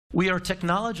We are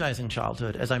technologizing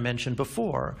childhood, as I mentioned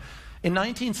before. In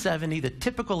 1970, the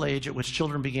typical age at which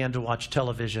children began to watch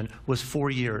television was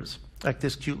 4 years, like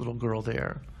this cute little girl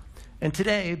there. And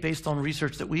today, based on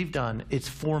research that we've done, it's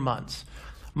 4 months.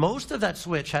 Most of that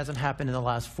switch hasn't happened in the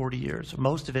last 40 years.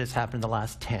 Most of it has happened in the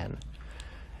last 10.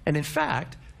 And in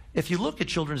fact, if you look at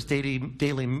children's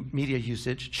daily media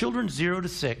usage, children 0 to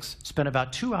 6 spend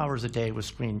about 2 hours a day with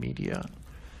screen media.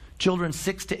 Children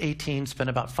 6 to 18 spend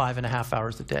about 5.5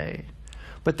 hours a day.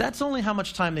 But that's only how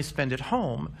much time they spend at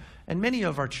home, and many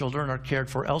of our children are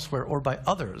cared for elsewhere or by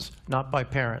others, not by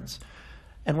parents.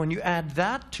 And when you add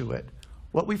that to it,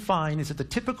 what we find is that the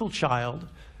typical child,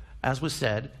 as was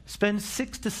said, spends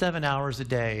 6 to 7 hours a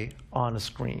day on a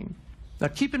screen. Now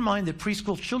keep in mind that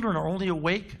preschool children are only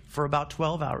awake for about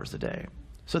 12 hours a day.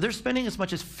 So they're spending as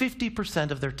much as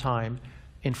 50% of their time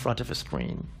in front of a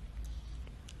screen.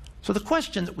 So the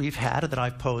question that we've had, that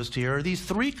I've posed here, are these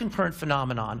 3 concurrent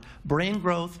phenomenon: brain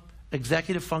growth,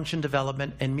 executive function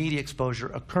development, and media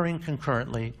exposure occurring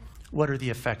concurrently. What are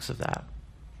the effects of that?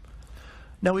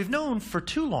 Now we've known for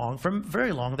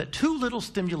very long, that too little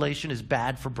stimulation is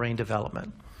bad for brain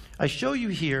development. I show you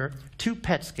here 2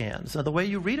 PET scans. Now the way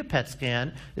you read a PET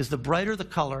scan is the brighter the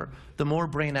color, the more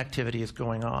brain activity is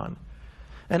going on.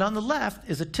 And on the left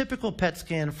is a typical PET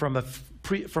scan from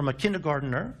a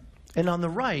kindergartner. And on the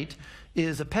right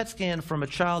is a PET scan from a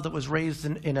child that was raised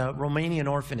in a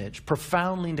Romanian orphanage,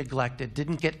 profoundly neglected,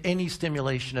 didn't get any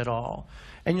stimulation at all.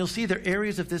 And you'll see there are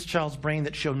areas of this child's brain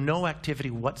that show no activity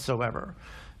whatsoever.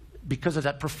 Because of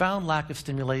that profound lack of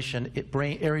stimulation,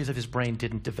 areas of his brain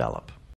didn't develop.